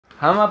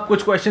हम अब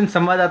कुछ क्वेश्चन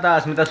संवाददाता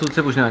अस्मिता सूद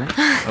से पूछने वाले हैं।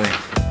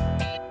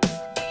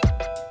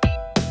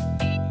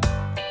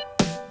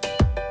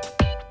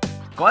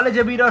 कॉलेज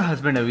अबीर और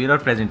हस्बैंड अबीर और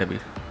प्रेजेंट अबीर?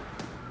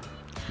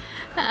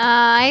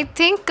 I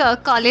think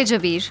college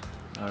Abir.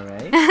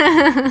 Alright.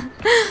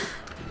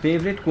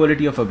 Favorite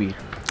quality of Abir?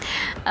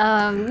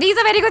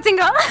 He's a very good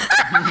singer.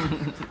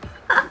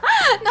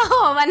 No,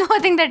 one more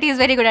thing that he's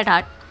very good at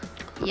art.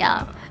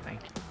 Yeah.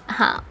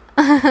 Haan.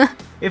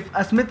 If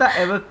Asmita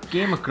ever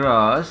came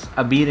across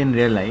Abir in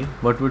real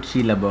life, what would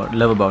she love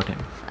about him?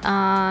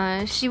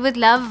 She would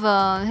love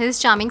his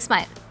charming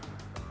smile.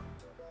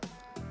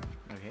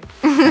 Okay.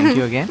 Thank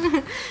you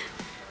again.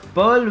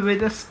 Pearl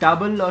with a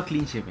stubble or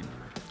clean shaven?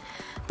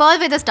 Pearl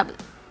with a stubble.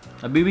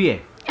 अभी भी है?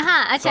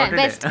 हाँ, अच्छा है,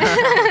 best.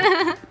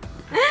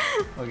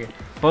 Okay.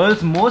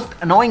 Pearl's most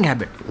annoying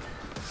habit?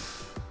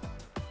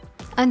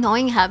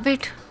 Annoying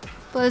habit?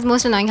 Pearl's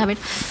most annoying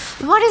habit.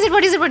 What is it?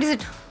 What is it? What is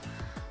it?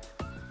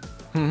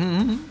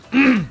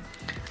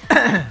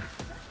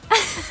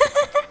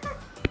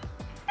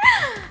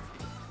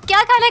 क्या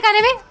खाना है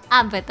खाने में?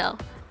 आप बताओ.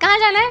 कहाँ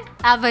जाना है?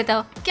 आप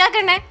बताओ. क्या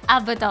करना है?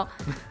 आप बताओ.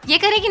 ये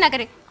करे कि ना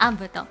करे? आप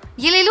बताओ.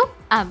 ये ले लूँ?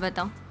 आप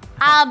बताओ.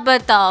 आप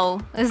बताओ.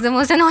 Is the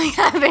most annoying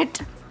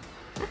habit.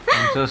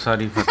 I'm so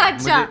sorry for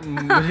that.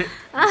 मुझे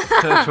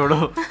छोड़ो.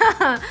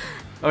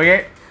 Okay,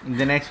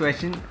 the next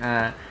question.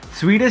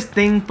 Sweetest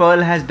thing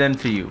Pearl has done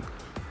for you?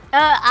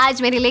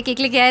 आज मेरे लिए केक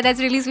लेके आया. That's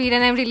really sweet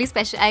and I'm really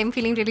special. I'm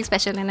feeling really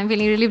special and I'm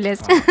feeling really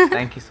blessed. Oh,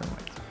 thank you so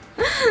much.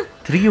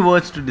 3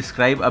 words to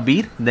describe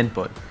Abir, then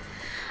Pearl.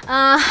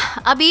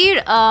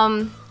 Abir,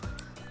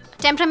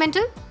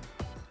 temperamental,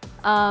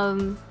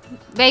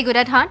 very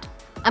good at heart,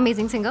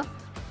 amazing singer.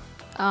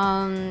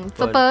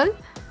 For Pearl,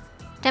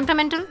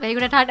 temperamental, very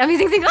good at heart,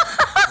 amazing singer.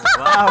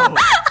 Wow.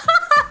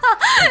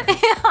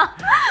 Yeah.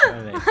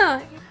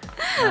 Alright.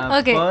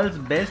 Okay. Pearl's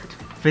best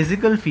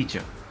physical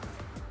feature?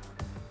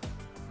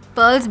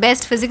 Pearl's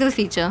best physical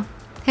feature,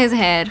 his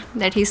hair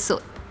that he's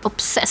so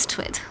obsessed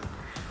with.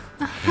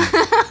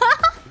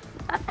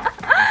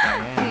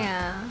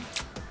 Yeah.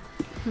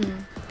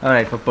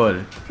 Alright, for Pearl.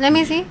 Let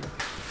me see.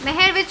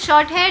 Meher with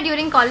short hair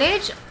during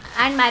college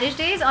and marriage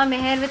days, or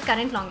Meher with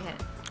current long hair?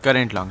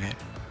 Current long hair.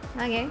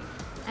 Okay,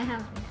 I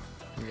have.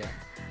 Yeah.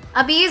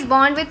 Abhi is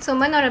born with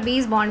Suman or Abhi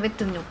is born with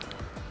Tunnu?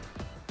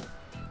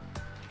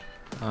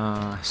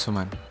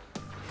 Suman.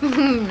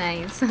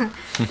 Nice.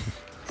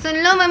 Soon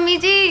low mummy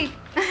ji.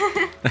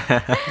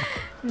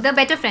 The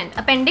better friend,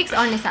 appendix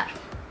or Nisar?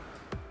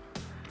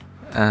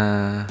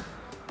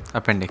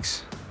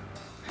 Appendix.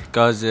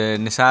 Because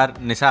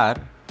Nisar,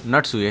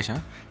 not Suyesh,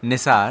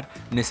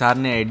 Nisar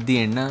ने at the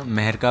end ना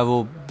मेहर का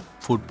वो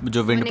foot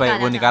जो wind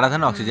pipe वो निकाला था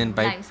ना oxygen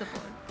pipe.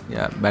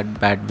 Yeah,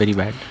 bad, very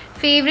bad.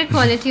 Favorite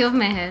quality of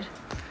Meher?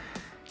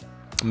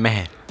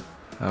 Meher.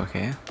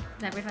 Okay.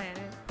 Rapid fire.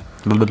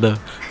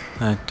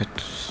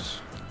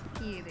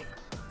 ये देखो.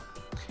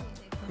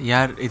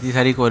 यार इतनी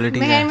सारी क्वालिटी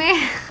मेहर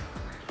में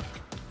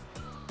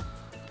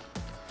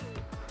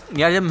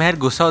यार जब मेहर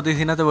गुस्सा होती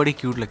थी ना तो बड़ी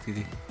क्यूट लगती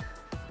थी.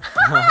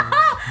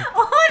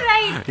 Oh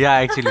right. Yeah,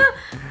 actually.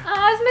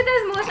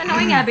 Asmita's most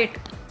annoying habit.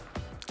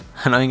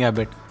 Annoying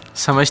habit.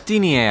 समझती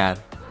नहीं है यार.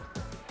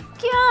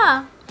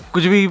 क्या?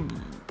 कुछ भी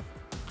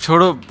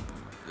छोड़ो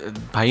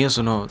भाइयों.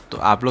 सुनो तो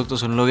आप लोग तो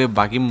सुन लोगे,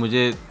 बाकी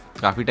मुझे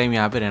काफ़ी टाइम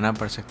यहाँ पे रहना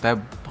पड़ सकता है.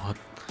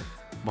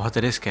 बहुत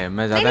रिस्क है.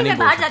 मैं ज़्यादा नहीं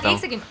बोल सकता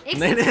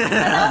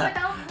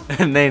हूँ.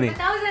 नहीं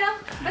बताओ जरा.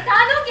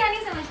 बता दो क्या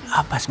नहीं समझती.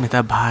 अब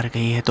अस्मिता बाहर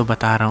गई है तो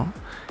बता रहा हूँ.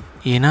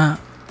 ये ना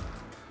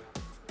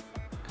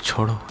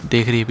छोड़ो,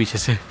 देख रही है पीछे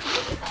से.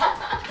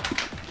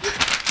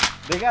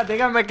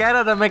 देखा मैं कह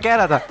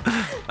रहा था.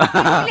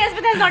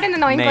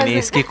 नहीं,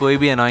 इसकी कोई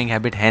भी annoying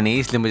habit है नहीं,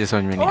 इसलिए मुझे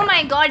समझ में नहीं. Oh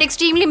my God,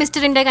 extremely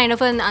Mr. India kind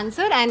of an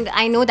answer, and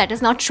I know that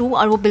is not true.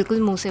 और वो बिल्कुल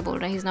मुंह से बोल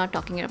रहा है. He's not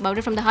talking about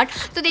it from the heart.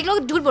 तो देख लो,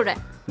 झूठ बोल रहा है.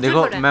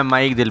 देखो मैं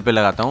माइक दिल पे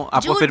लगाता हूँ,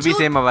 आपको फिर भी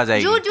सेम आवाज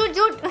आएगी.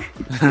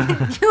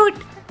 झूठ.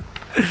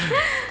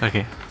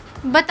 Okay.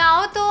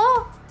 बताओ तो.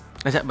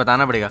 अच्छा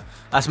बताना पड़ेगा.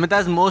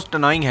 अस्मिता's most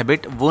annoying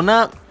habit, वो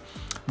ना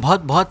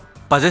बहुत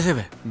पॉजिटिव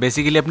है.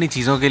 बेसिकली अपनी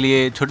चीज़ों के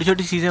लिए छोटी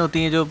छोटी चीज़ें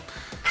होती हैं जो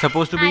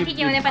सपोज टू बी. ठीक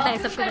है, उन्हें पता है,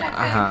 सबको पता है.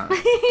 हाँ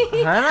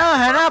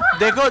है ना.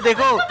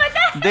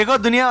 देखो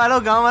दुनिया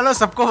वालों, गांव वालों,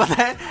 सबको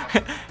पता है.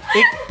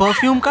 एक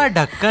परफ्यूम का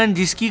ढक्कन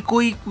जिसकी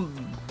कोई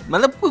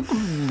मतलब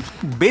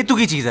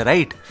बेतुकी चीज़ है,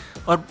 राइट.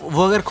 और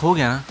वो अगर खो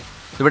गया ना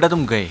तो बेटा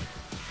तुम गए.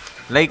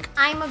 लाइक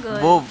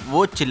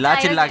वो चिल्ला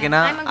के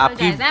ना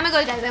आपकी.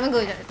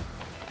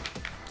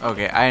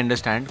 Okay, I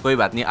understand. कोई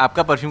बात नहीं,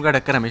 आपका परफ्यूम का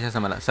ढक्कन हमेशा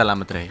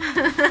सलामत रहे.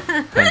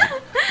 Thank you.